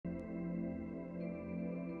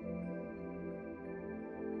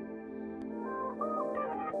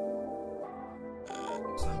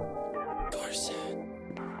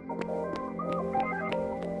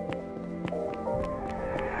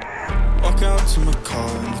out to my car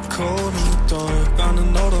in the cold and the dark. Found a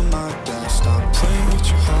note on my desk, stop playing with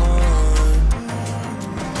your heart.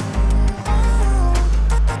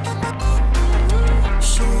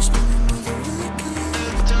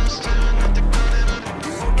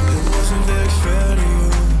 It wasn't very fair to you.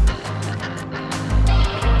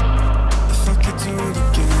 If I could do it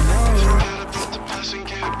again, I would. The past and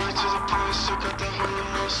get right to the point. Still got that hole in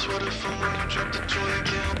my sweater from when you dropped the joy. I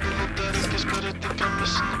can't help it that it gets better. Think I'm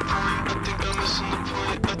missing the point. I think I'm missing the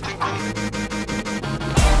point. I think I'm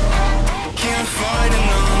can't fight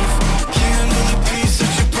enough. Can't handle the peace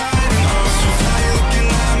that you're biting off. So why you looking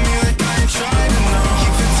at me like I ain't trying enough?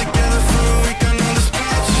 Keep it together for a week. I know this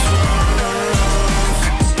patch is rough.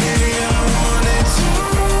 Maybe I wanted to.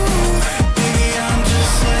 Maybe I'm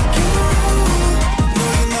just like you. No,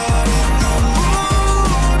 you're not in the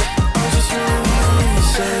mood. I just wanna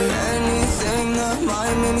say anything that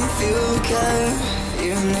might make me feel okay.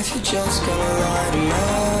 Even if you're just gonna lie to me,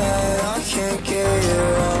 I can't get you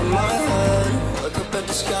out of my head. Look up at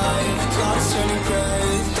the sky, clouds turning gray.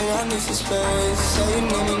 Think I need some space. Say you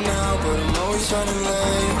need me now, but I'm always running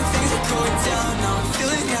late. Things are going down, now I'm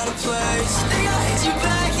feeling out of place. Think I hit you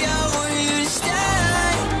back, yeah, I want you to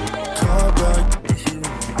stay. Call back,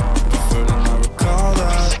 prefer to not recall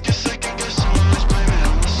that. Second guessing when it's blaming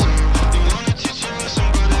on myself. You wanna teach a lesson,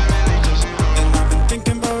 but it really doesn't help. And I've been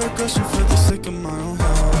thinking about regression for the sake of my own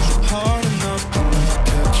health. Hard enough to never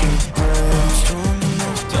catch your breath. Strong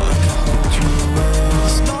enough that I can hold you away.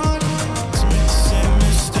 It's not enough to make the same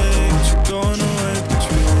mistake. You're going away, but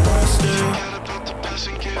you know I stay. Forget about the past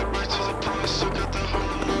and get right to the point. Still got that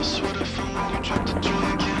hole in my sweater from when you dropped the joy.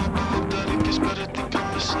 I can't help it that it gets better. Think I'm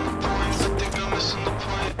missing the point.